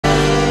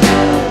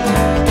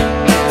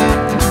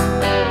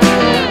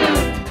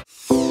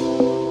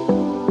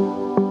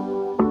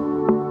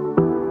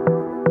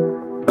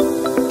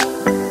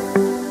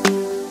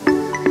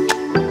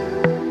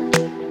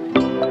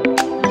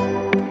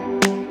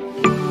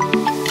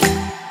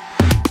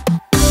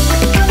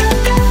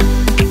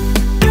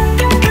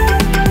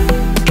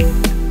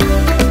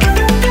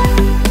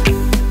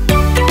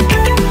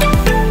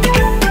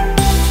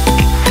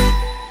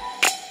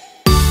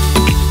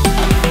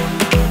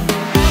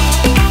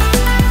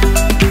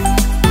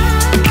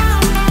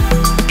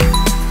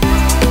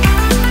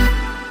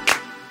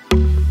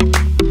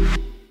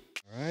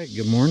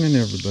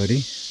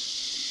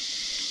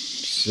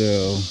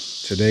So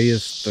today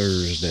is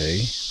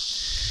Thursday,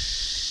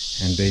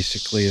 and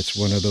basically it's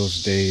one of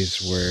those days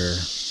where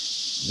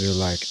they're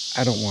like,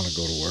 I don't want to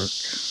go to work.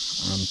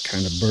 I'm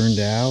kind of burned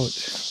out.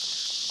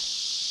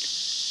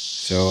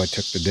 So I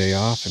took the day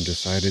off and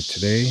decided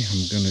today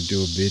I'm going to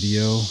do a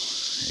video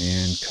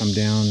and come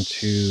down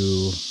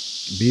to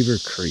Beaver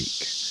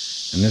Creek.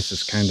 And this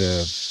is kind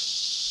of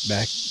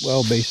back,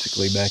 well,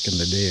 basically back in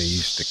the day I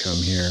used to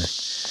come here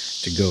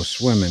to go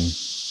swimming.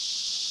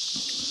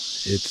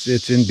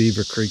 It's in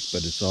Beaver Creek,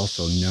 but it's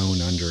also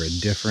known under a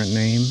different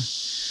name.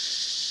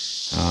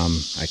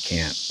 I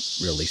can't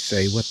really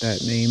say what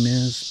that name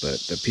is, but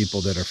the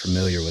people that are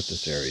familiar with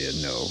this area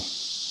know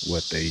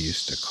what they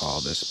used to call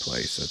this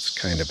place. That's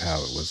kind of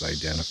how it was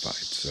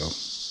identified. So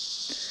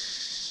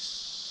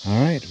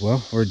all right,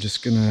 well, we're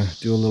just gonna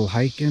do a little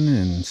hiking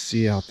and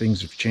see how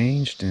things have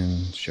changed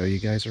and show you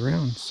guys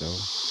around. So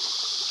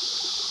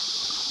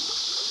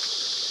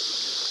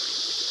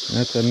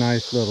that's a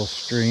nice little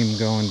stream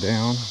going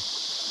down.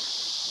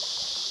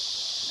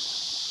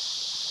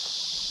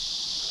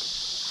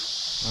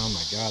 Oh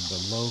my God, the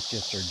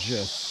locusts are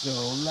just so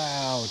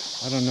loud.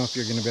 I don't know if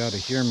you're gonna be able to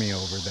hear me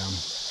over them.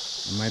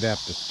 I might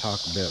have to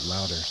talk a bit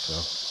louder.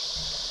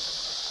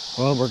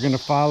 So, well, we're gonna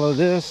follow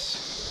this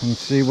and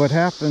see what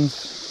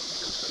happens.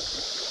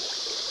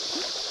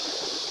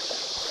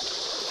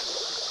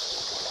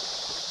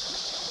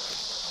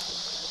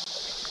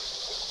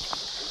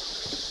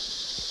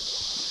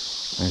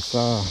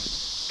 I'm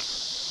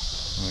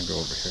gonna go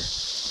over here.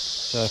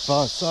 So I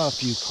saw a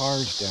few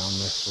cars down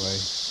this way.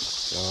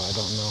 So I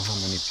don't know how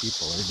many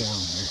people are down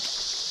here.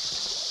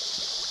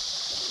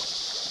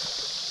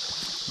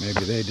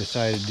 Maybe they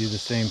decided to do the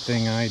same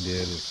thing I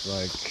did. It's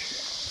like,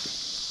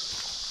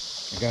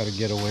 I gotta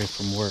get away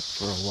from work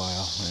for a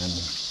while and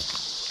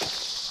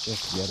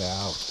just get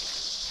out.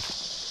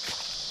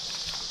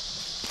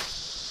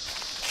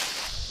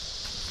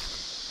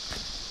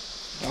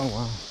 Oh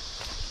wow.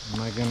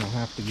 Am I gonna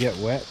have to get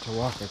wet to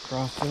walk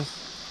across this?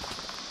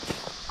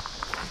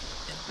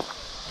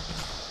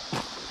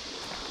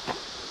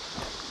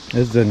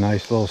 This is a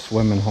nice little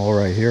swimming hole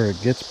right here.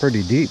 It gets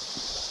pretty deep.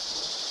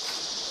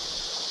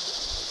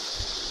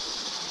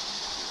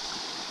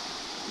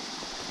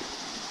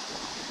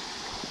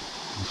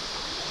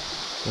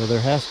 So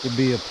there has to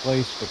be a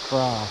place to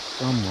cross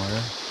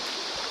somewhere.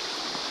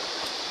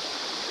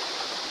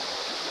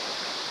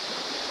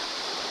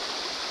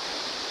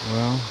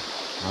 Well,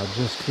 I'll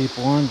just keep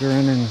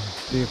wandering and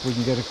see if we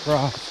can get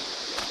across.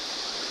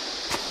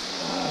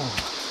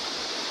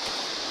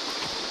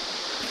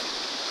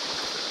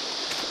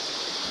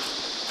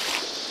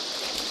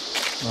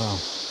 Oh,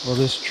 well,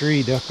 this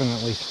tree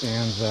definitely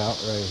stands out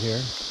right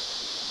here.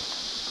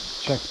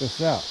 Check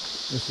this out.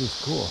 This is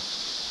cool.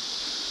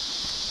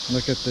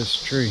 Look at this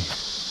tree.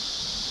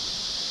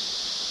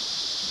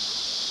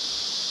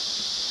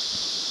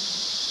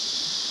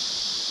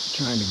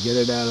 Trying to get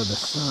it out of the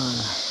sun.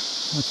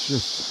 That's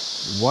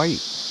just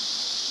white.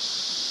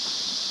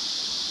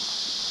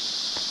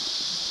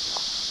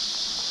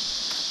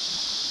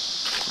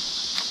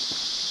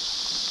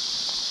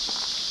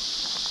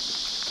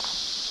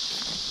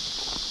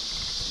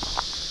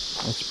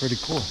 That's pretty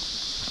cool.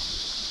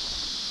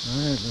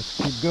 Alright, let's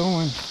keep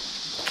going.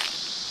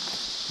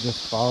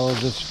 Just follow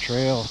this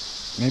trail.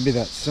 Maybe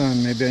that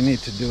sun, maybe I need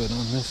to do it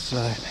on this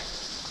side.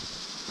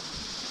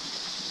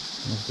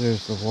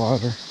 There's the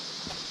water.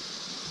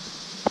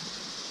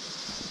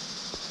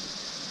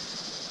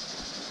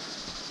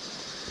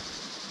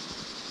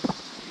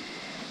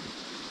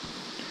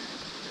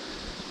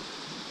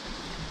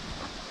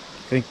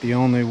 I think the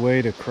only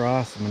way to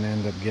cross, I'm going to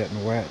end up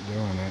getting wet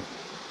doing it.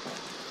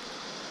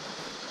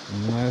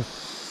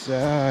 Unless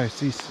I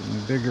see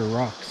some bigger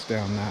rocks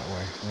down that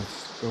way.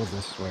 Let's go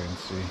this way and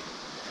see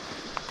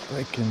if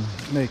I can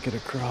make it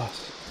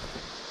across.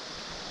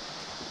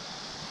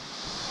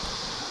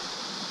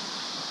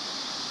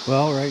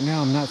 Well, right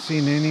now I'm not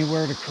seeing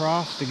anywhere to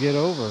cross to get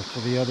over to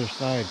the other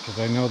side, because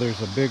I know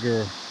there's a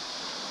bigger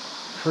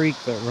creek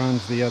that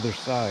runs the other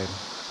side.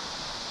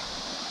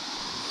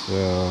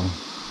 So,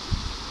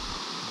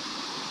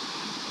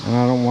 and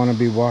I don't want to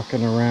be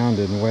walking around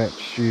in wet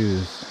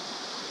shoes.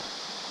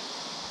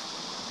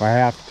 If I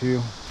have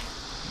to,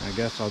 I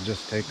guess I'll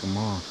just take them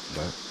off,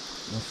 but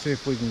let's see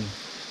if we can,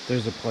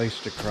 there's a place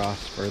to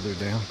cross further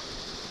down.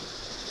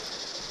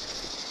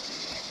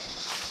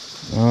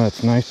 Oh,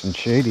 it's nice and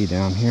shady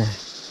down here.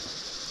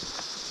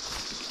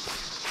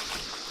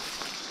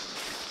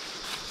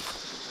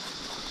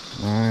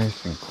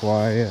 Nice and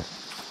quiet.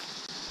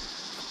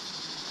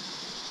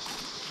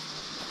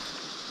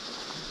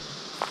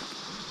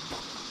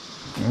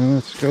 Well,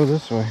 let's go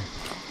this way.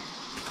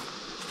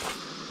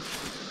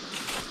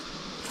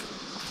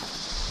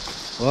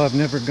 Well, I've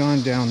never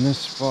gone down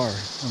this far.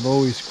 I've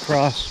always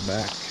crossed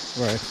back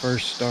where I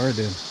first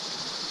started.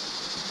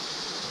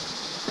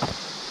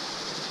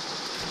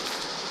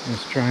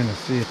 Just trying to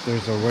see if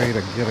there's a way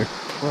to get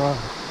across.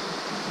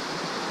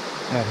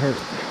 That hurt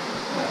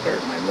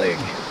my leg.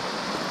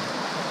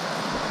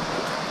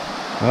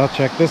 Well,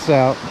 check this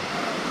out.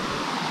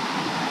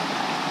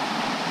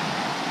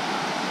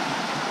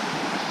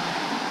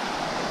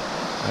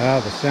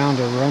 Ah, the sound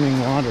of running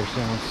water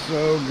sounds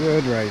so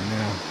good right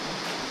now.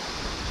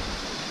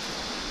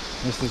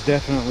 This is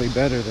definitely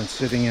better than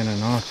sitting in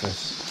an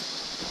office.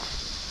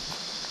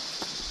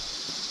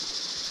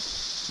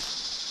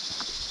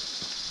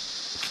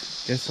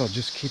 Guess I'll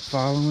just keep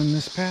following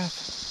this path.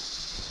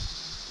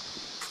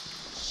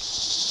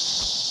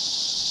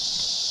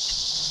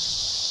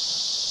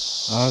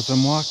 As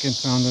I'm walking,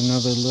 found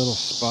another little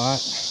spot.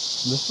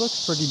 This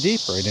looks pretty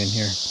deep right in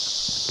here.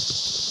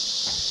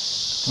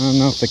 I don't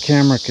know if the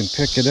camera can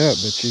pick it up,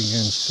 but you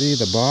can see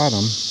the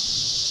bottom.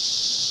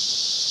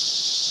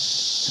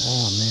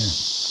 Oh man,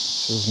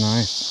 this is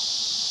nice.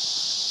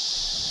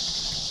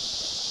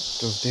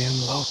 Those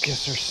damn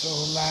locusts are so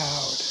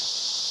loud.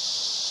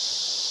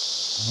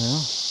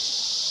 Well,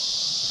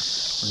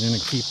 we're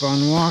gonna keep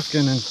on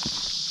walking and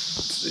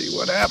see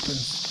what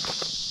happens.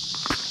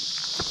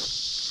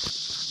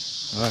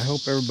 I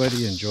hope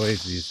everybody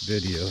enjoys these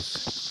videos.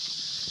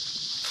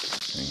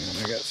 Hang on,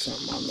 I got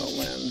something on the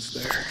lens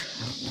there.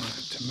 I don't want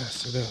it to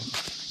mess it up.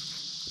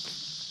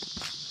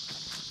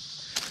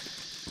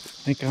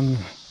 I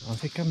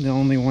think I'm the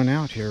only one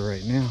out here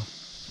right now.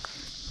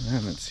 I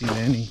haven't seen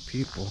any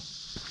people.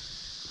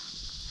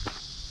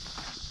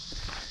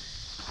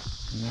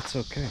 And that's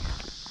okay.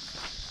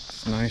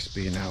 It's nice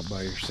being out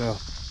by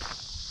yourself.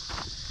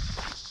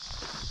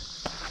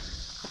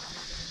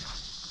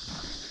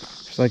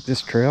 It's like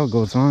this trail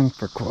goes on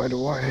for quite a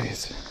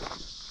ways.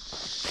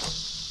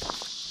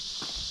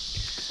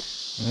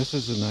 This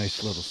is a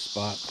nice little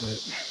spot that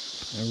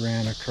I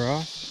ran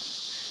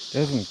across.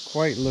 Doesn't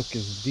quite look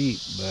as deep,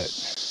 but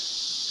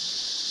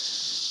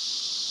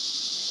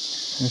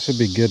this would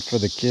be good for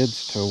the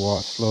kids to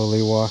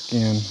slowly walk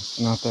in. It's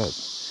not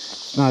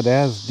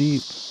as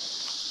deep.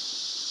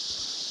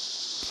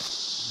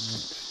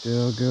 It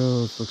still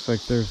goes. Looks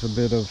like there's a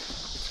bit of,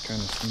 it's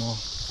kind of small.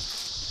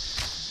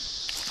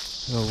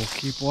 So we'll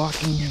keep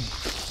walking and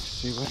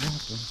see what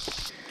happens.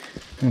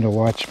 I'm gonna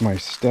watch my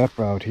step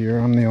out here.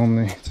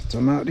 Since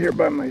I'm out here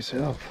by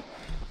myself.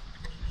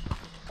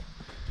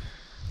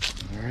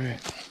 Alright.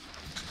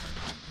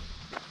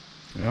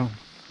 Well,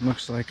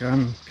 looks like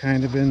I'm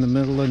kind of in the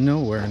middle of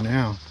nowhere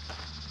now.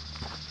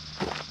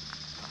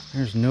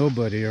 There's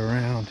nobody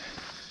around.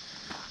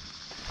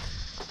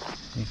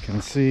 You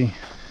can see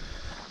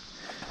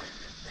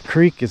the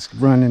creek is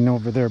running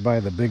over there by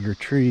the bigger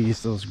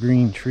trees, those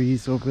green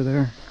trees over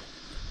there.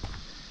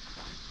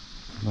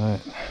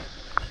 But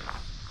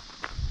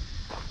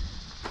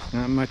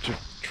not much of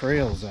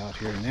trails out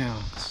here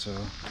now, so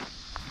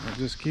I'll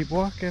just keep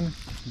walking.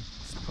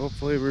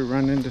 Hopefully we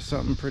run into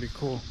something pretty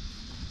cool.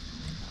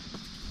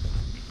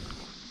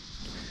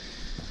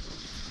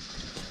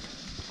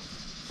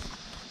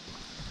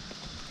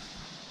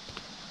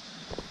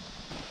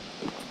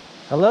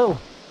 Hello.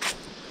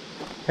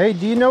 Hey,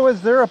 do you know,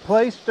 is there a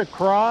place to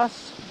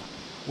cross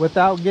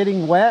without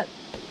getting wet?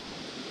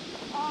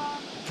 As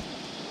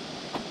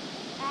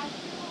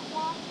you were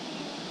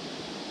walking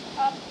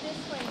up this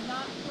way,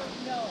 not for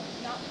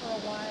a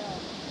while.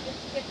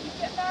 If you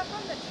get back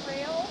on the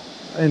trail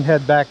And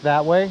head back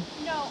that way?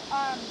 No,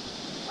 are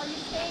you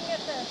staying at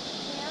the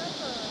camp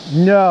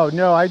or?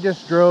 No, I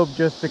just drove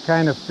just to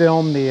kind of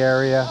film the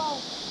area.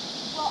 Oh,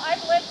 well,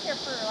 I've lived here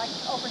for like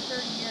over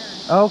 30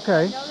 years.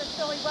 Okay. I know this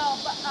really well,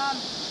 but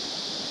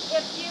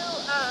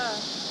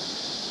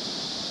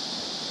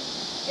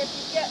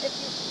if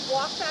you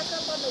walk back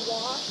up on the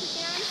wash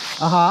again.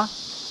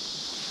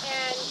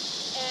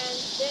 And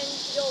then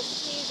you'll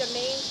see the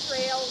main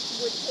trail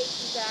would take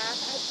you back.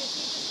 Did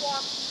you just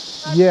walk?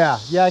 Yeah,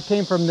 I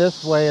came from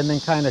this way and then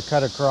kind of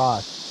cut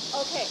across.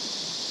 Okay,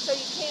 so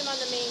you came on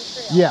the main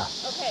trail. Yeah.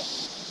 Okay.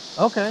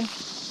 Okay.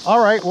 All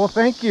right, well,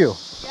 thank you.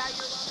 Yeah,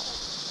 you're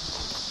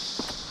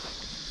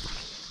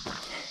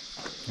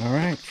welcome. All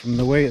right, from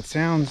the way it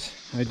sounds,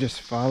 I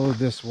just followed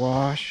this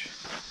wash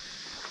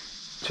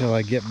till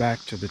I get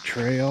back to the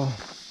trail.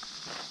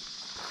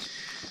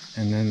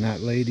 And then that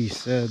lady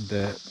said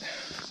that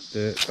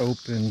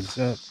opens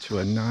up to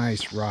a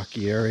nice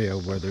rocky area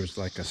where there's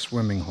like a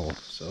swimming hole.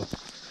 So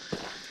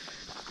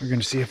we're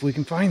gonna see if we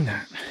can find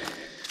that.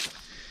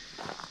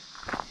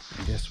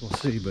 I guess we'll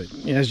see, but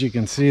as you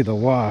can see, the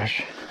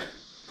wash,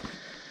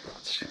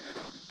 it's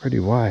pretty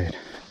wide.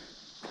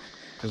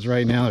 Because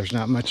right now there's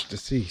not much to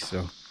see,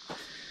 so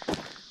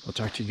I'll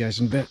talk to you guys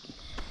in a bit.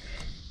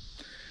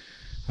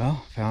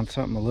 Well, found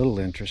something a little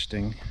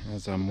interesting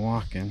as I'm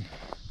walking.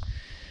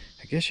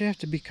 I guess you have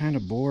to be kind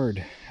of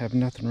bored, have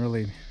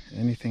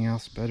anything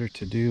else better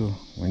to do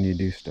when you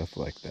do stuff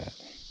like that.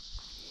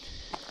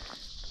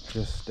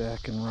 Just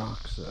stacking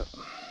rocks up.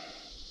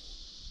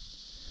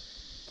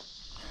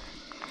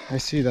 I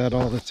see that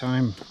all the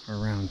time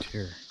around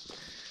here.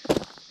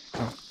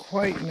 Don't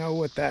quite know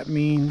what that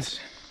means.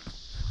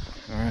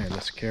 All right,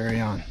 let's carry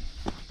on.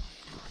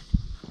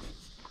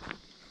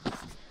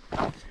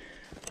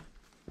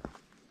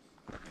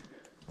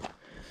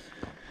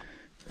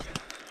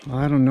 Well,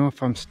 I don't know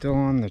if I'm still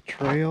on the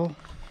trail.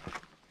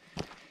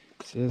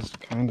 This is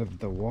kind of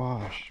the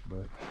wash,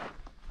 but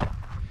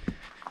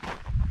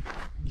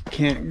you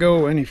can't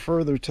go any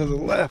further to the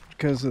left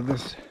because of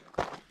this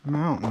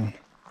mountain.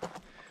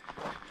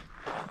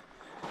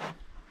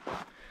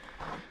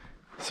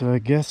 So I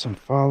guess I'm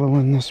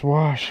following this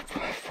wash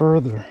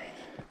further.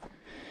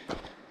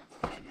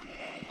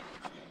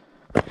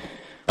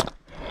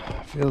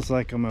 Feels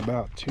like I'm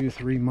about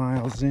 2-3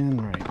 miles in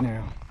right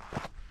now.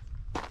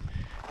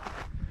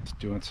 Just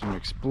doing some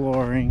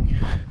exploring,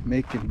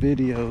 making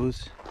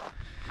videos,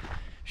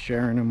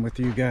 sharing them with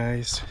you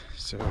guys.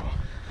 So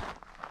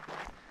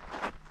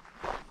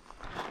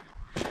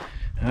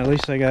at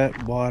least I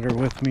got water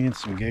with me and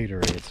some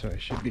Gatorade, so I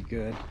should be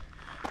good.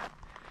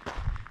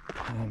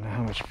 I don't know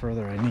how much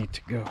further I need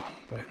to go,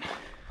 but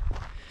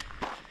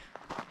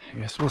I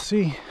guess we'll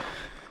see.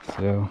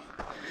 So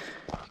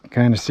you can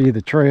kind of see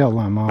the trail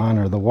I'm on,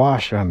 or the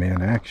wash I'm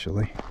in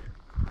actually.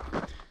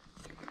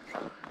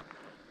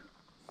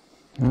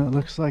 Now it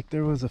looks like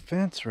there was a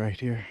fence right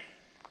here.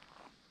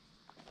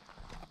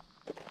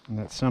 And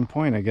at some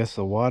point I guess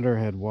the water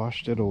had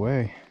washed it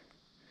away.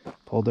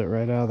 Pulled it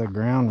right out of the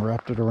ground,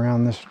 wrapped it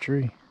around this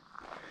tree.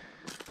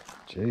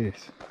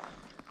 Jeez.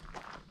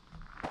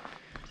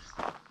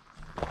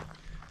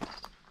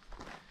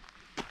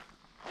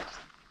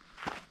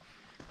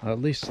 Well,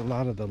 at least a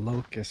lot of the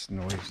locust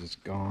noise is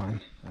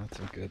gone. That's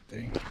a good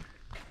thing.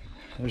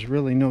 There's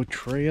really no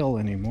trail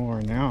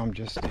anymore. Now I'm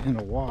just in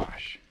a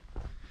wash.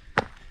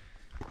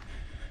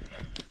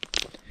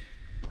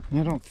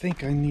 I don't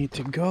think I need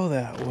to go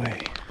that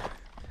way.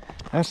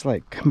 That's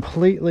like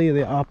completely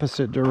the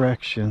opposite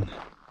direction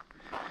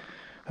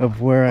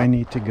of where I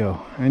need to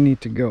go. I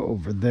need to go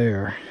over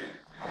there,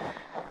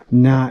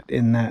 not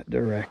in that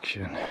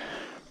direction.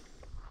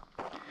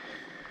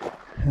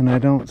 And I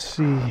don't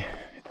see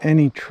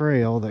any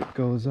trail that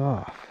goes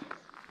off.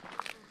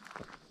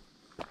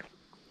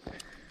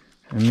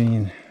 I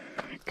mean,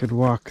 I could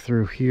walk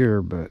through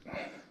here, but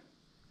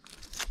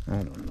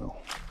I don't know.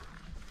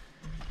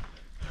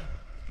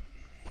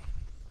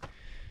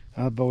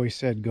 I've always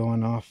said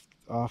going off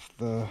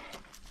the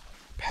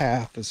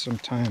path is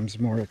sometimes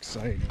more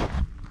exciting.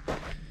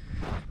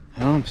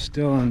 I'm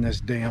still in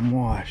this damn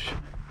wash.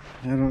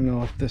 I don't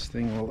know if this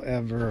thing will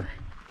ever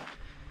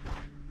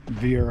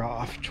veer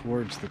off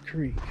towards the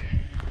creek.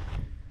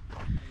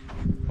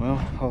 Well,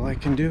 all I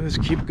can do is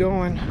keep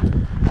going.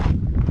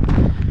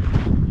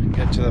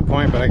 Get to the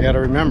point, but I gotta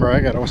remember I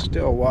gotta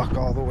still walk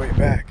all the way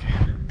back.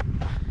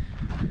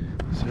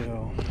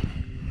 So,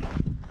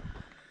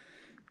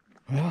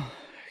 well,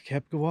 I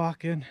kept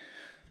walking.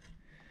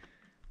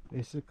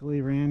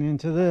 Basically ran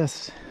into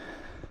this.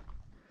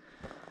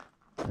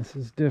 This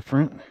is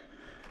different.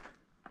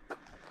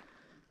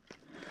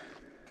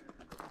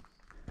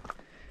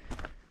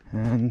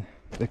 And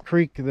the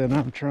creek that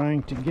I'm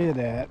trying to get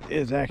at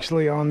is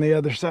actually on the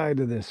other side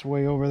of this,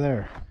 way over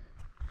there.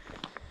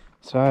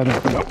 So I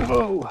don't know.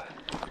 Whoa!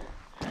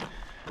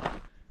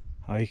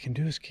 All you can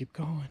do is keep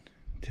going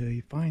until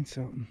you find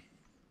something.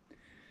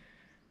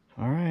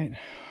 Alright,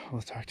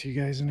 we'll talk to you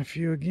guys in a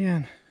few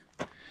again.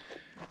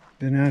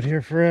 Been out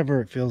here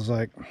forever, it feels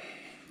like.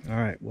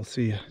 Alright, we'll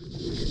see you.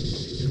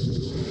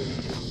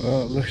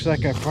 Well, it looks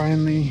like I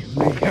finally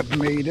may have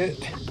made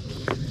it.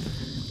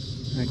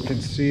 I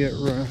can see it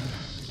run.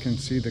 I can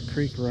see the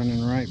creek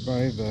running right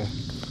by the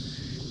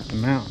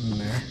mountain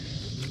there.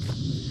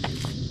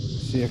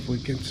 See if we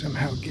can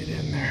somehow get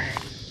in there.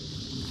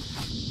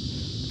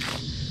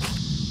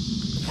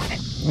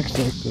 Looks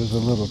like there's a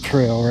little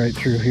trail right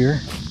through here.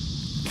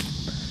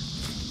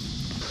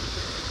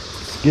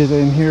 Let's get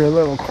in here a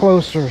little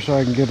closer so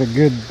I can get a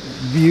good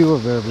view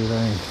of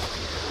everything.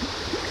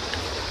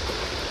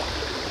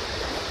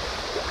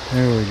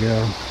 There we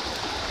go.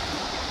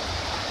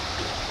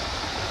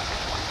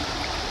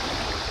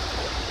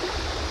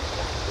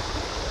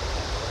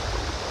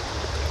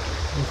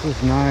 This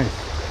is nice.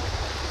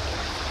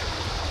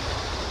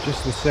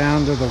 Just the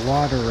sound of the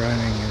water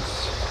running is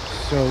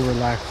so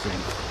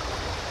relaxing.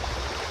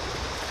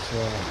 So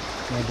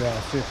maybe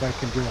I'll see if I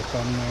can do a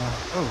thumbnail.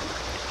 Oh,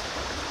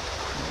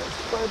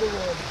 spider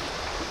web.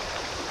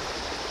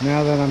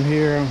 Now that I'm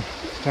here,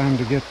 it's time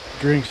to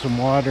drink some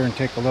water and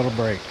take a little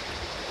break.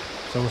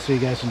 So we'll see you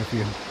guys in a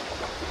few.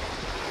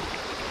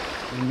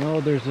 We know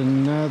there's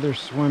another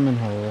swimming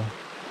hole.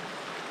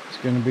 It's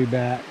going to be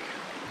back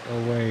a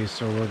ways,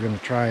 so we're going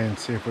to try and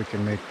see if we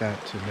can make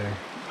that today.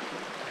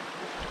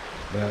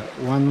 But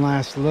one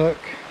last look.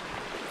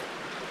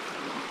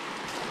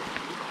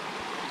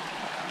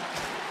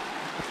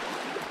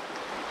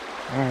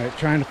 Alright,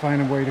 trying to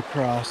find a way to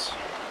cross.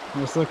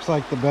 This looks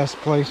like the best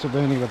place of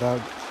any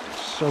without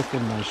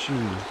soaking my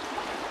shoes.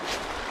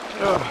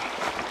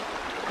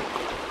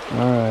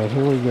 Alright,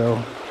 here we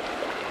go.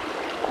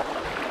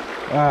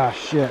 Ah,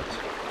 shit.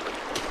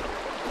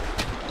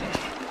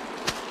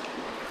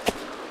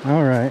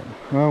 Alright,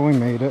 well, we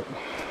made it.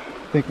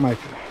 I think my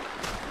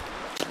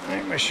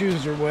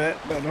shoes are wet,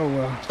 but oh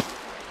well.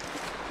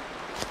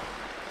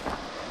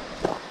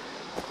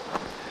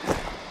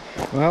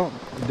 Well,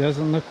 it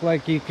doesn't look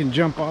like you can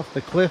jump off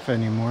the cliff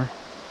anymore.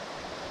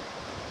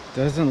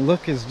 Doesn't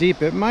look as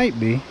deep. It might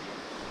be.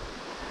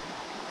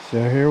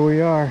 So here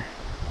we are.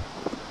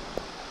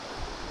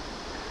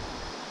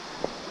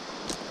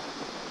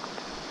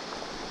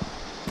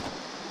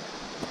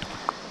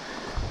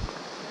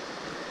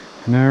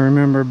 And I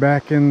remember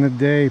back in the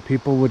day,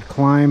 people would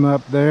climb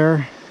up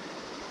there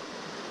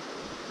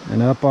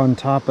and up on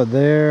top of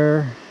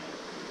there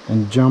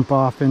and jump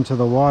off into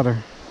the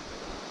water.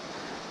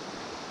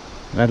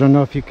 I don't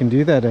know if you can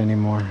do that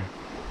anymore.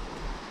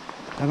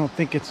 I don't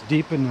think it's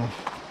deep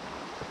enough.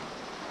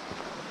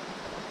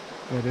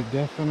 But it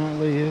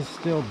definitely is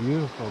still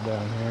beautiful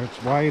down here.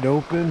 It's wide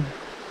open.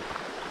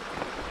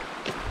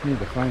 Need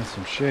to find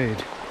some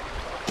shade.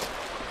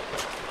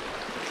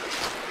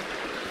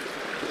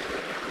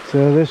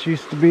 So this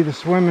used to be the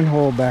swimming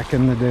hole back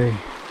in the day.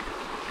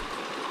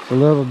 It's a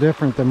little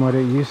different than what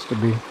it used to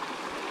be.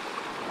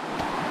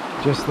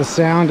 Just the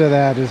sound of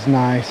that is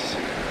nice.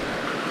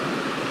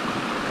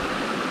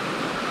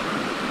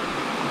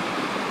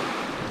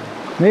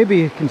 Maybe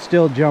you can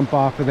still jump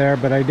off of there,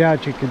 but I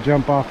doubt you can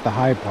jump off the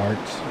high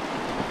parts.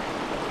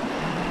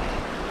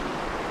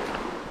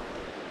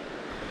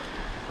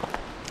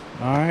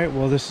 Alright,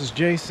 well, this is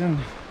Jason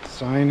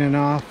signing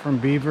off from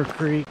Beaver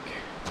Creek.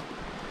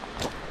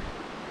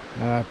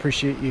 I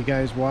appreciate you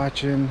guys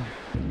watching.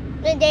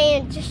 And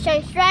then just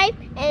subscribe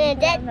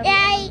and then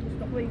that.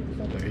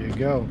 There you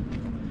go.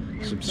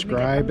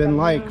 Subscribe and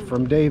like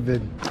from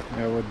David.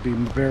 That would be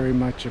very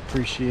much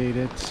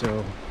appreciated.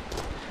 So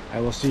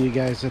I will see you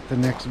guys at the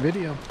next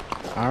video.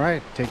 All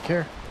right, take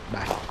care.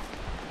 Bye.